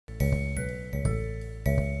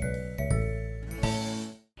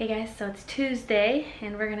Hey guys, so it's Tuesday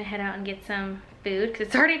and we're gonna head out and get some food because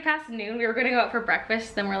it's already past noon. We were gonna go out for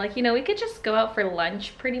breakfast, then we're like, you know, we could just go out for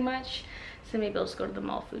lunch pretty much. So maybe we'll just go to the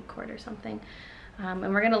mall food court or something. And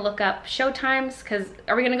we're gonna look up show times because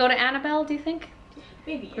are we gonna go to Annabelle, do you think?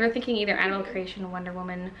 Maybe. We were thinking either Annabelle Creation, Wonder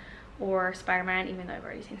Woman, or Spider-Man, even though I've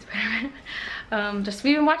already seen Spider-Man.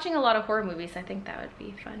 We've been watching a lot of horror movies. I think that would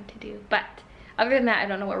be fun to do. But other than that, I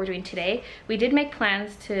don't know what we're doing today. We did make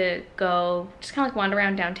plans to go, just kind of like wander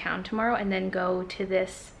around downtown tomorrow and then go to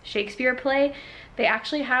this Shakespeare play. They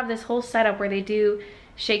actually have this whole setup where they do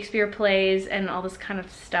Shakespeare plays and all this kind of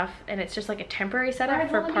stuff, and it's just like a temporary setup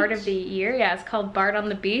for part of the year. Yeah, it's called Bard on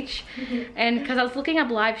the Beach. And because I was looking up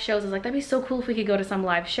live shows, I was like, that'd be so cool if we could go to some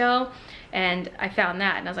live show, and I found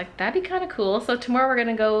that and I was like, that'd be kind of cool. So tomorrow we're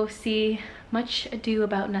gonna go see Much Ado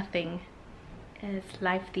About Nothing. It's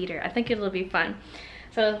live theater. I think it'll be fun.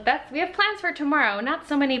 So we have plans for tomorrow. Not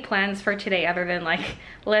so many plans for today other than like,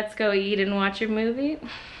 let's go eat and watch a movie.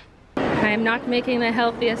 I am not making the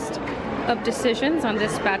healthiest of decisions on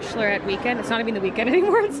this bachelorette weekend. It's not even the weekend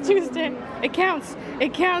anymore, it's Tuesday. It counts.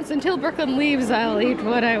 It counts. Until Brooklyn leaves, I'll eat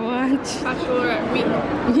what I want. Bachelorette week.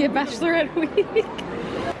 Yeah, bachelorette week.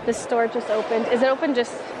 The store just opened. Is it open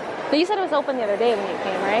just... But you said it was open the other day when you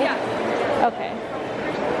came, right? Yeah. Okay.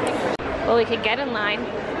 Well, we could get in line.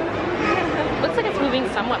 Looks like it's moving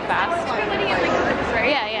somewhat fast. Right?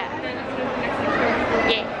 Yeah, yeah.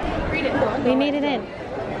 Yeah. Read it. We made it in.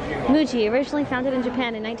 Muji, originally founded in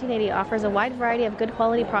Japan in 1980, offers a wide variety of good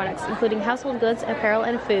quality products, including household goods, apparel,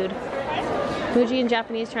 and food. Muji in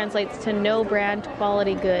Japanese translates to no brand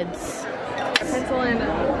quality goods. Pencil and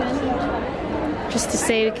pen. Just to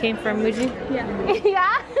say it came from Muji? Yeah.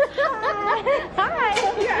 Yeah? Hi!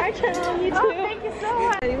 Yeah, I can on YouTube. Oh, thank you so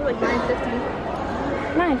much. They were like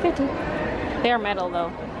 $9.50. $9.50. They are metal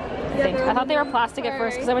though. I thought they were plastic at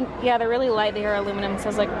first because I went, yeah, they're really light. They are aluminum, so I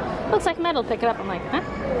was like, looks like metal. Pick it up. I'm like, huh?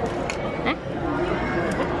 Huh?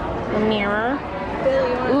 A mirror.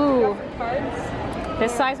 Ooh.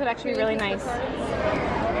 This size would actually be really nice.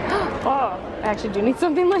 Oh, I actually do need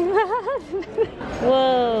something like that.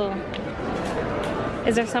 Whoa.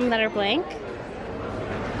 Is there some that are blank?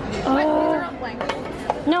 Oh. These are not blank.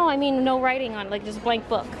 No, I mean no writing on, like just blank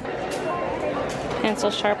book.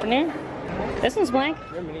 Pencil sharpener. This one's blank.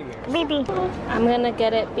 Baby. I'm gonna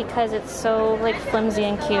get it because it's so like flimsy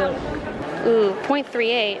and cute. Ooh,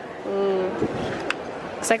 0.38.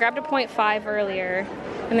 Ooh. So I grabbed a 0.5 earlier,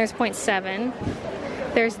 and there's 0.7.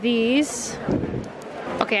 There's these.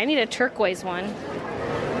 Okay, I need a turquoise one.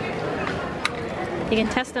 You can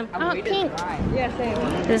test them. Oh, pink. Yeah, same.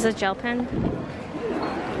 This is a gel pen.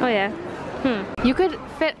 Oh yeah. You could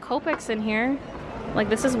fit Copics in here. Like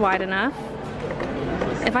this is wide enough.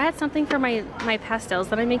 If I had something for my pastels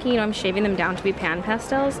that I'm making, you know, I'm shaving them down to be pan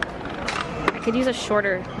pastels. I could use a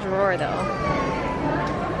shorter drawer though.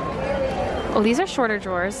 Oh, these are shorter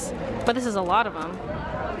drawers, but this is a lot of them.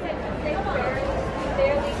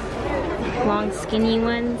 Long skinny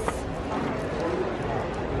ones.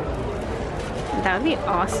 That would be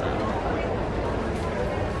awesome.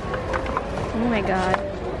 Oh my god.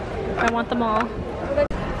 I want them all.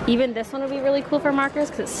 Even this one would be really cool for markers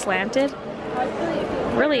because it's slanted.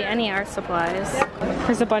 Really any art supplies.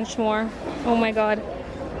 There's a bunch more. Oh my god.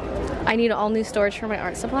 I need all new storage for my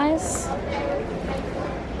art supplies.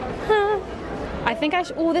 Huh. I think I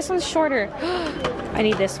should. Oh, this one's shorter. I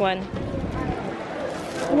need this one.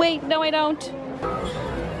 Wait, no I don't.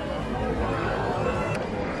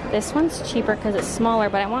 This one's cheaper because it's smaller,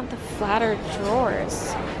 but I want the flatter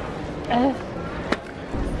drawers.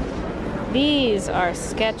 These are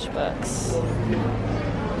sketchbooks.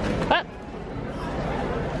 What?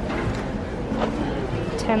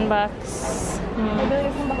 $10.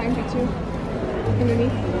 There's one behind you too.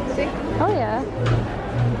 Underneath. See? Oh yeah.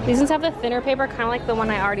 These ones have the thinner paper, kind of like the one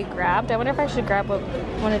I already grabbed. I wonder if I should grab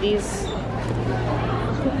one of these.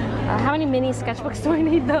 How many mini sketchbooks do I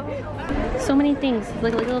need though? So many things.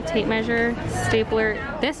 Like a little tape measure, stapler.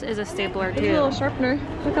 This is a stapler too. It's a little sharpener.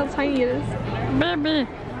 Look how tiny it is. Baby.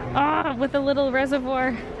 Ah, with a little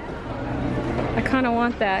reservoir. I kind of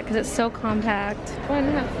want that because it's so compact. Why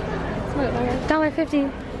not?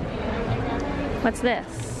 $1.50. What's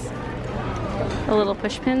this? A little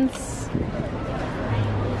push pins.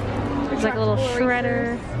 It's like a little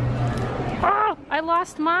shredder. Oh, I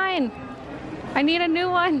lost mine. I need a new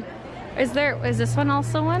one. Is this one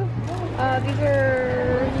also one?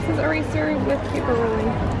 This is eraser with paper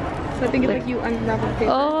rolling. So I think it's like you unravel the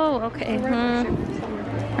paper. Oh, okay.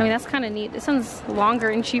 I mean, that's kind of neat. This one's longer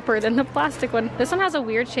and cheaper than the plastic one. This one has a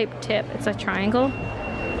weird shaped tip. It's a triangle.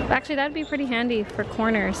 Actually, that'd be pretty handy for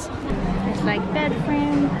corners. It's like bed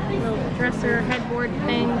frame, little dresser, headboard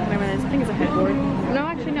thing, whatever it is. I think it's a headboard. No,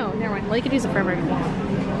 actually no, never mind. Well, you could use it forever if you want.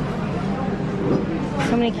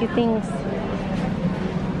 So many cute things.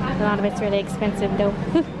 A lot of it's really expensive though.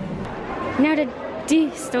 Now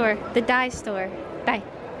the store, the dye store. Dye.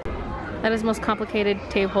 That is the most complicated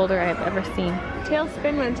tape holder I've ever seen. Tails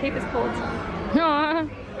spin when tape is pulled. Aww.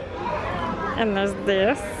 And there's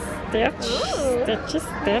this. Stitch. Stitchy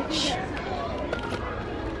stitch.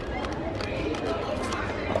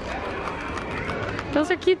 Those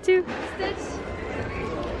are cute too. Stitch.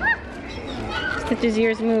 Stitch's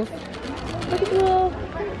ears move. Look at the little...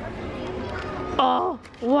 Oh,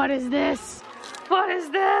 what is this? What is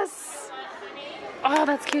this? Oh,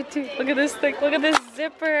 that's cute too. Look at this thing. Look at this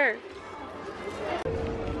zipper.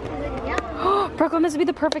 Oh, Brooklyn, this would be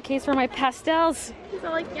the perfect case for my pastels. Is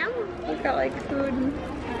that like yum? We've got like food.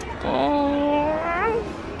 Oh,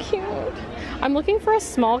 cute. I'm looking for a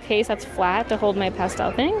small case that's flat to hold my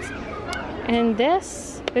pastel things. And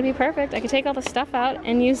this would be perfect. I could take all the stuff out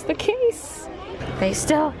and use the case. They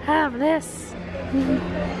still have this.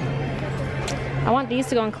 I want these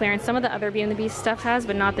to go on clearance. Some of the other Beauty and the Beast stuff has,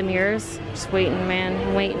 but not the mirrors. Just waiting, man.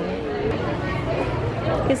 I'm waiting.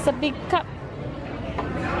 It's a big cup.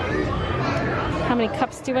 How many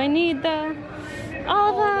cups do I need, though?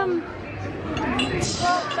 All of them.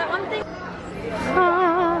 Well, that one thing.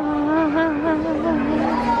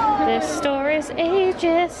 This store is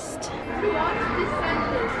ageist.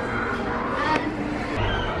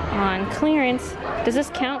 On clearance. Does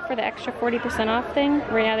this count for the extra 40% off thing?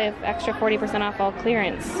 Right out of extra 40% off all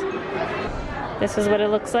clearance. This is what it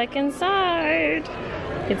looks like inside.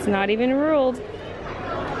 It's not even ruled.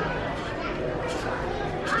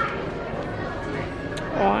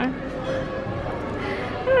 Or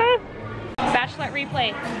Bachelorette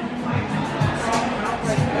replay.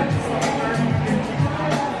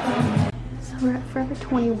 So we're at Forever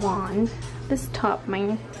 21. This top,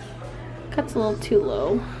 mine cut's a little too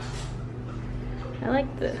low. I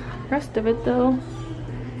like the rest of it though.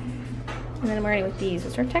 And then I'm already with these,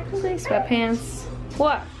 which are technically sweatpants.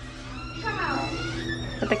 What?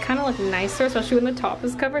 But they kind of look nicer, especially when the top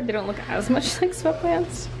is covered. They don't look as much like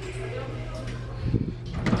sweatpants.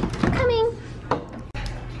 Coming!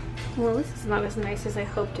 Well, this is not as nice as I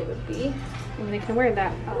hoped it would be. I mean, I can wear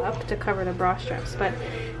that up to cover the bra straps, but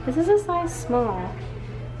this is a size small.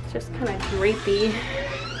 It's just kind of drapey.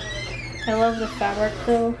 I love the fabric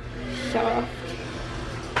though. Soft.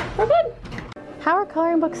 We're good. How are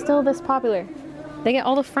coloring books still this popular? They get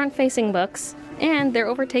all the front-facing books, and they're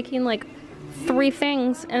overtaking like 3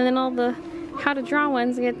 things, and then all the how to draw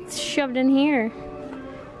ones get shoved in here.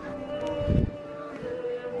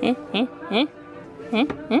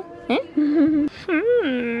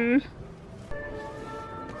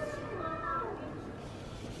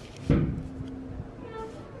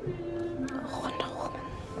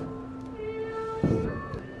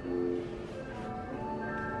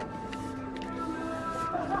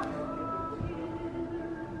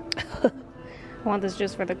 I want this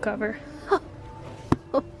just for the cover.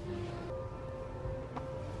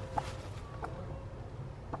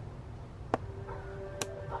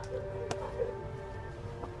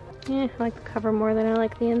 Yeah, I like the cover more than I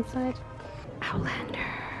like the inside. Outlander.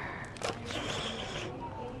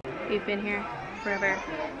 We've been here forever.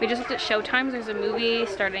 We just looked at showtimes. There's a movie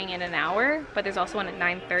starting in an hour, but there's also one at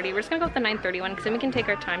 9:30. We're just gonna go with the 9:30 one because then we can take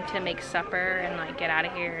our time to make supper and like get out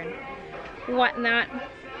of here and whatnot.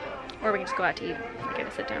 Or we can just go out to eat, like at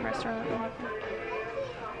a sit-down restaurant. We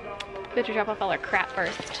have to drop off all our crap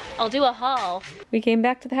first. I'll do a haul. We came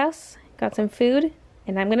back to the house, got some food,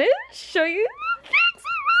 and I'm gonna show you the things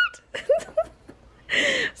I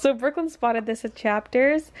got. So Brooklyn spotted this at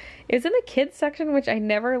Chapters. It was in the kids section, which I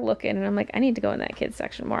never look in, and I'm like, I need to go in that kids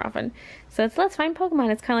section more often. So it's Let's Find Pokemon.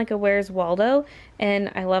 It's kind of like a Where's Waldo,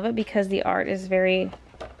 and I love it because the art is very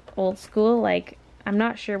old school. Like, I'm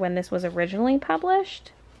not sure when this was originally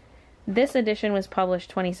published. This edition was published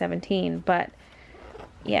 2017, but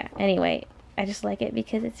yeah, anyway, I just like it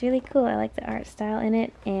because it's really cool. I like the art style in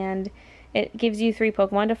it, and it gives you 3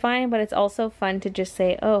 Pokemon to find, but it's also fun to just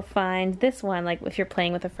say, oh, find this one. Like if you're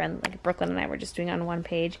playing with a friend, like Brooklyn and I were just doing on one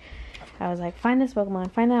page. I was like, find this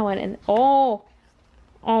Pokemon, find that one, and oh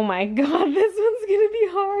my god, this one's gonna be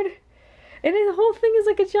hard. And the whole thing is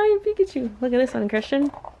like a giant Pikachu. Look at this one,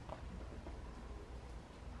 Christian.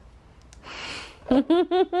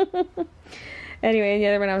 Anyway, the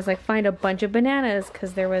other one I was like, find a bunch of bananas,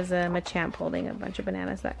 because there was a Machamp holding a bunch of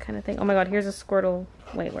bananas, that kind of thing. Oh my god, here's a Squirtle.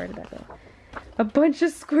 Wait, where did that go? A bunch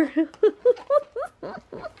of Squirtle.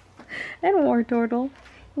 And Wartortle.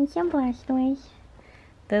 And some Blastoise.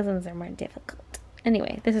 Those ones are more difficult.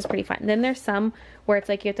 Anyway, this is pretty fun. Then there's some where it's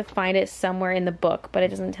like you have to find it somewhere in the book, but it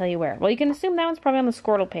doesn't tell you where. Well, you can assume that one's probably on the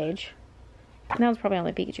Squirtle page. And that one's probably on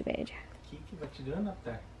the Pikachu page. Kiki, what you doing up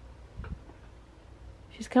there?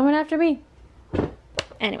 She's coming after me.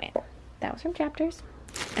 Anyway, that was from chapters.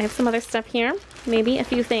 I have some other stuff here. Maybe a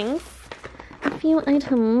few things. A few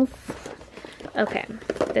items. Okay,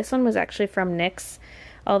 this one was actually from NYX,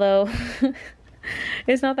 although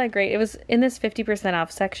it's not that great. It was in this 50% off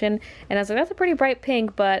section, and I was like, that's a pretty bright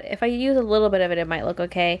pink, but if I use a little bit of it, it might look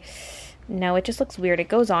okay. No, it just looks weird. It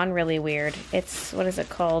goes on really weird. It's, what is it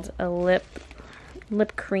called? A lip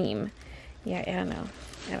cream. Yeah, I don't know.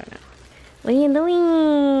 What are you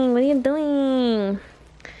doing? What are you doing?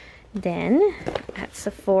 Then at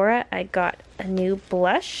Sephora, I got a new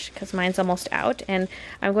blush because mine's almost out, and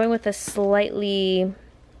I'm going with a slightly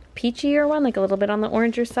peachier one, like a little bit on the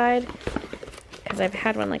oranger side, because I've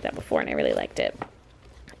had one like that before and I really liked it.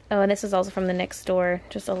 Oh, and this is also from the NYX store,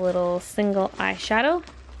 just a little single eyeshadow.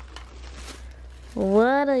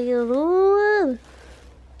 What are you doing?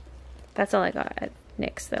 That's all I got at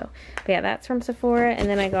NYX though. But yeah, that's from Sephora, and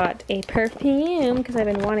then I got a perfume because I've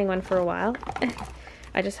been wanting one for a while.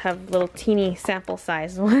 I just have little teeny sample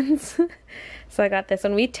size ones. So I got this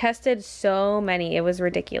one. We tested so many, it was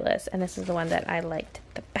ridiculous, and this is the one that I liked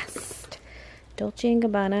the best. Dolce &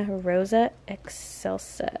 Gabbana Rosa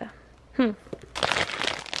Excelsa.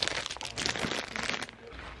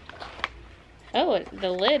 Oh, the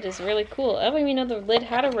lid is really cool. I didn't even know the lid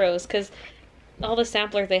had a rose because all the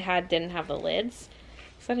samplers they had didn't have the lids.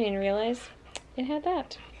 So I didn't even realize it had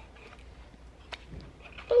that.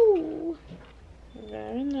 Ooh.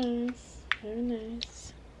 Very nice. Very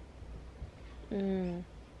nice. You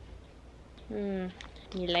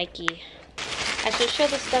likey. I should show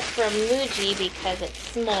the stuff from Muji because it's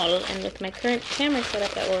small, and with my current camera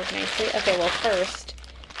setup that works nicely. Okay, well first,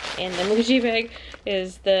 in the Muji bag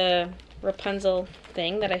is the Rapunzel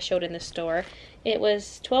thing that I showed in the store. It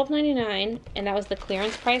was $12.99, and that was the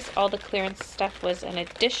clearance price. All the clearance stuff was an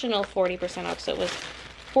additional 40% off, so it was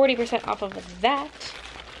 40% off of that.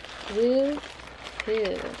 Woo!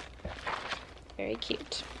 Very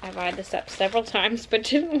cute. I've eyed this up several times, but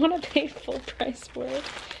didn't want to pay full price for it.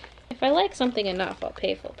 If I like something enough, I'll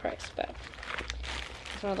pay full price, but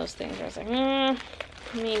it's one of those things where I was like,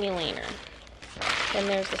 maybe later. Then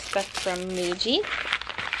there's the stuff from Muji.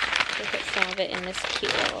 We'll put some of it in this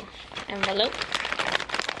cute little envelope.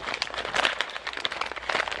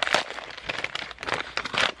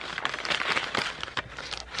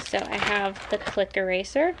 So I have the click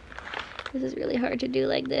eraser. This is really hard to do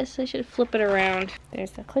like this. I should flip it around.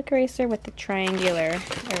 There's the click eraser with the triangular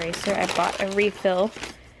eraser. I bought a refill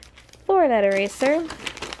for that eraser.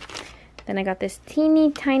 Then I got this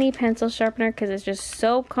teeny tiny pencil sharpener because it's just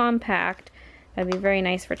so compact. That'd be very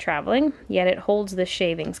nice for traveling, yet it holds the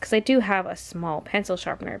shavings because I do have a small pencil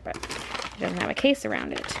sharpener, but it doesn't have a case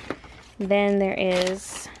around it. Then there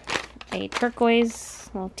is a turquoise,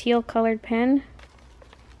 little teal colored pen.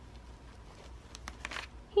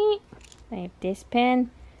 I have this pen,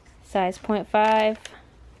 size 0.5.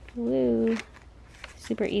 Woo.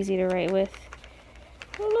 Super easy to write with.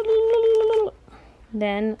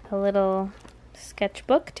 Then a little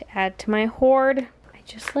sketchbook to add to my hoard. I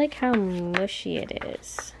just like how mushy it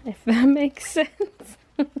is, if that makes sense.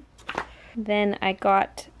 Then I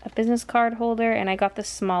got a business card holder, and I got the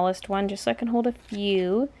smallest one just so I can hold a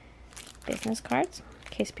few business cards in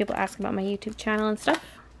case people ask about my YouTube channel and stuff.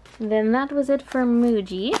 Then that was it for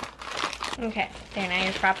Muji. Okay, there, now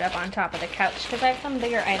you're propped up on top of the couch because I have some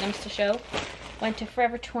bigger items to show. Went to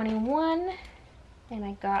Forever 21 and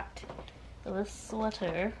I got this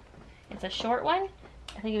sweater. It's a short one.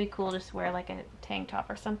 I think it'd be cool just to wear like a tank top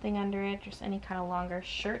or something under it, just any kind of longer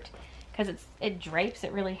shirt, because it drapes,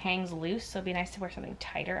 it really hangs loose, so it'd be nice to wear something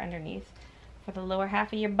tighter underneath for the lower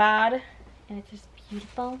half of your bod. And it's this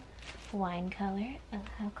beautiful wine color. Oh,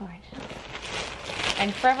 how gorgeous.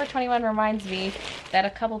 And Forever 21 reminds me that a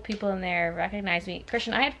couple people in there recognize me.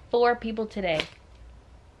 Christian, I had 4 people today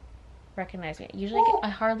recognize me. Usually I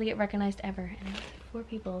hardly get recognized ever, and I had 4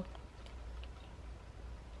 people.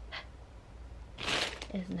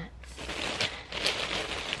 It's nuts.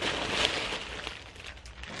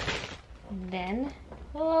 And then,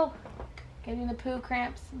 oh, getting the poo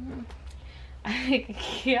cramps. I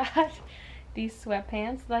got these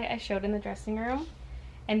sweatpants like I showed in the dressing room.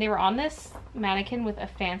 And they were on this mannequin with a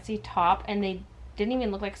fancy top, and they didn't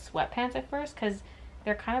even look like sweatpants at first because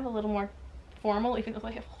they're kind of a little more formal, even though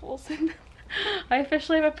they have holes in them. I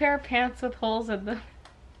officially have a pair of pants with holes in them.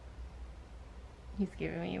 He's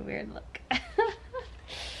giving me a weird look.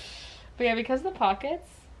 But yeah, because of the pockets,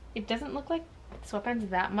 it doesn't look like sweatpants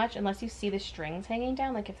that much unless you see the strings hanging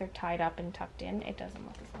down. Like if they're tied up and tucked in, it doesn't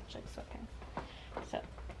look as much like sweatpants. So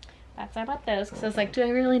that's why I bought those, because I was like, do I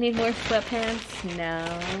really need more sweatpants? No,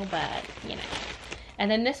 but you know. And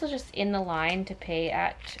then this was just in the line to pay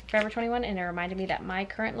at Forever 21, and it reminded me that my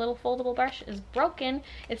current little foldable brush is broken.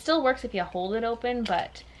 It still works if you hold it open,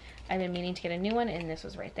 but I've been meaning to get a new one, and this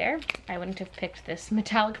was right there. I wouldn't have picked this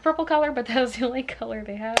metallic purple color, but that was the only color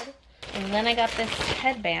they had. And then I got this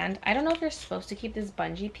headband. I don't know if you're supposed to keep this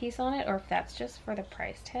bungee piece on it, or if that's just for the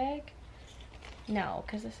price tag. No,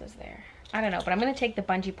 because this is there. I don't know, but I'm going to take the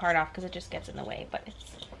bungee part off because it just gets in the way, but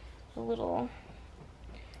it's a little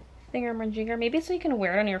thingamajigger. Maybe so you can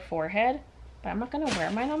wear it on your forehead, but I'm not going to wear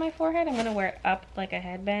mine on my forehead. I'm going to wear it up like a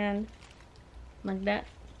headband, like that.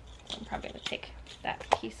 I'm probably going to take that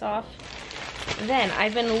piece off. Then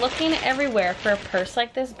I've been looking everywhere for a purse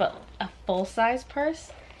like this, but a full-size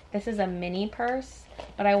purse. This is a mini purse,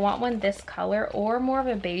 but I want one this color or more of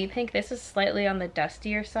a baby pink. This is slightly on the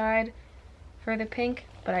dustier side for the pink,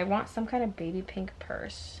 but I want some kind of baby pink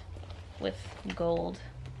purse with gold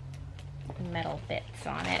metal bits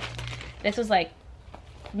on it. This was like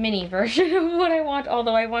mini version of what I want,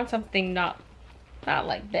 although I want something not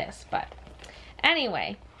like this. But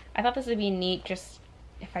anyway, I thought this would be neat just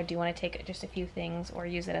if I do want to take just a few things or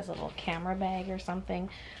use it as a little camera bag or something.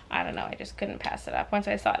 I don't know, I just couldn't pass it up. Once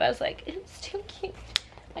I saw it, I was like, it's too cute.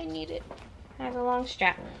 I need it. It has a long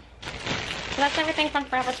strap. So that's everything from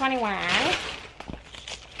Forever 21.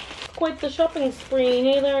 Quite the shopping spree.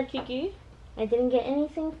 Hey there, Kiki. I didn't get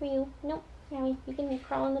anything for you. Nope. Now you can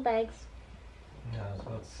crawl in the bags. Yeah, I was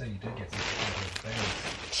about to say you did get some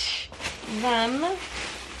bags. Then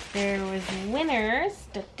there was winners.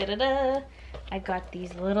 Da, da, da, da. I got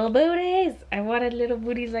these little booties. I wanted little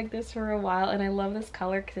booties like this for a while, and I love this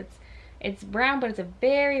color because it's brown, but it's a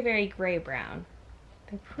very, very gray brown.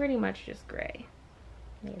 They're pretty much just gray.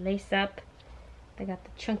 They lace up. They got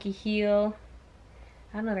the chunky heel.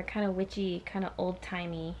 I don't know, they're kind of witchy, kind of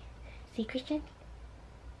old-timey. See, Christian?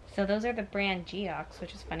 So those are the brand Geox,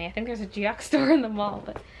 which is funny. I think there's a Geox store in the mall,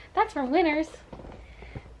 but that's for winners.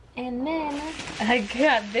 And then I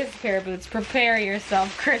got this pair of boots. Prepare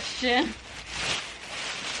yourself, Christian.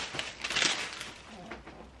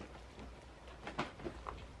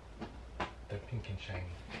 They're pink and shiny.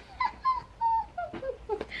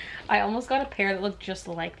 I almost got a pair that looked just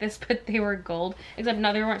like this, but they were gold. Except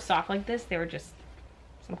no, they weren't soft like this. They were just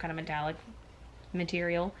some kind of metallic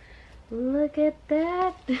material. Look at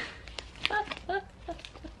that.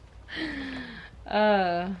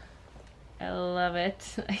 I love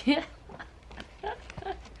it.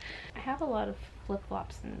 I have a lot of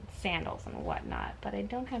flip-flops and sandals and whatnot, but I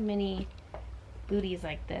don't have many booties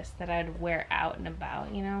like this that I'd wear out and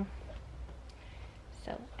about, you know?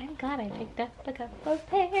 So I'm glad I picked up a couple of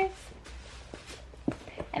pairs.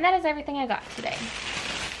 And that is everything I got today.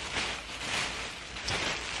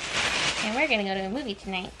 And we're gonna go to a movie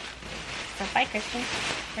tonight. So bye, Christian.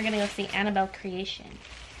 We're gonna go see Annabelle Creation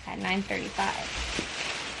at 9:35.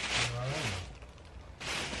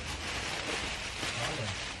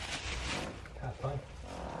 Have fun.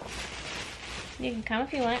 You can come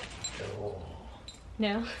if you want. Oh.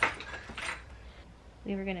 No.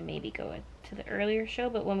 We were gonna maybe go to the earlier show,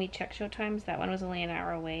 but when we checked show times, that one was only an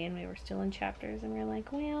hour away and we were still in chapters, and we were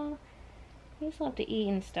like, well, we still have to eat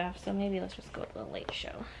and stuff, so maybe let's just go to the late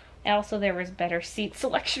show. Also, there was better seat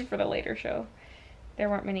selection for the later show. There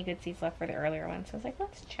weren't many good seats left for the earlier one, so I was like,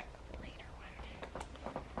 let's check the later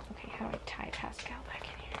one. Okay, how do I tie Pascal back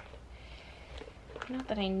in here? Not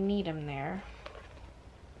that I need him there.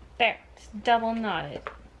 There, it's double knotted.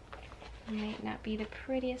 Might not be the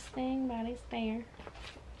prettiest thing, but it's there.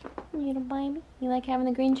 Little baby, you like having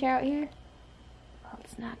the green chair out here? Well,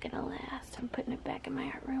 it's not gonna last. I'm putting it back in my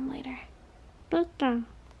art room later.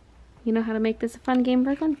 You know how to make this a fun game,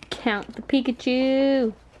 Brooklyn? Count the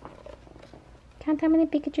Pikachu. Count how many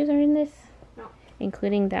Pikachus are in this? No.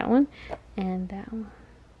 Including that one and that one.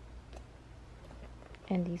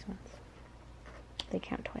 And these ones. They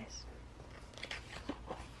count twice.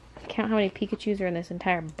 Count how many Pikachus are in this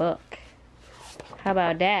entire book. How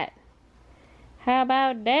about that? How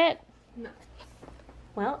about that? No.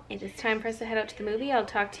 Well, it is time for us to head out to the movie. I'll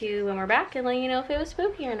talk to you when we're back and let you know if it was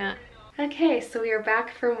spooky or not. Okay, so we are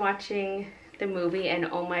back from watching the movie, and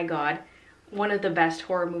oh my god, one of the best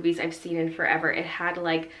horror movies I've seen in forever. It had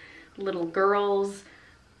like little girls,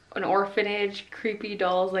 an orphanage, creepy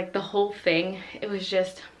dolls, like the whole thing. It was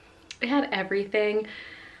just, it had everything.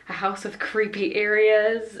 A house with creepy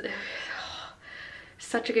areas.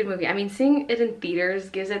 Such a good movie. I mean, seeing it in theaters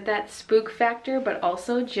gives it that spook factor, but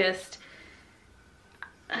also just,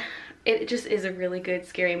 it just is a really good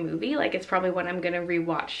scary movie. Like, it's probably one I'm gonna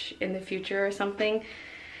rewatch in the future or something.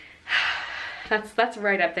 That's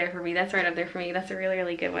right up there for me. That's right up there for me. That's a really,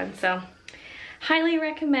 really good one. So highly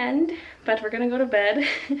recommend, but we're gonna go to bed.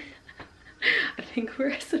 I think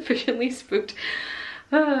we're sufficiently spooked.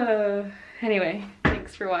 Anyway,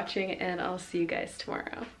 thanks for watching, and I'll see you guys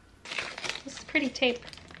tomorrow. This is pretty tape.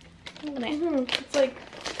 It's like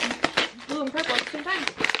blue and purple at the same time.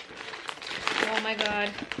 Oh my god.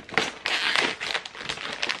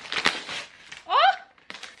 Oh!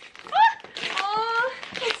 Oh!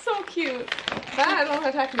 That's so cute. That I don't know how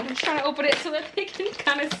to talk to me. I'm just trying to open it so that they can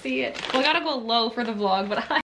kind of see it. Well, I gotta go low for the vlog, but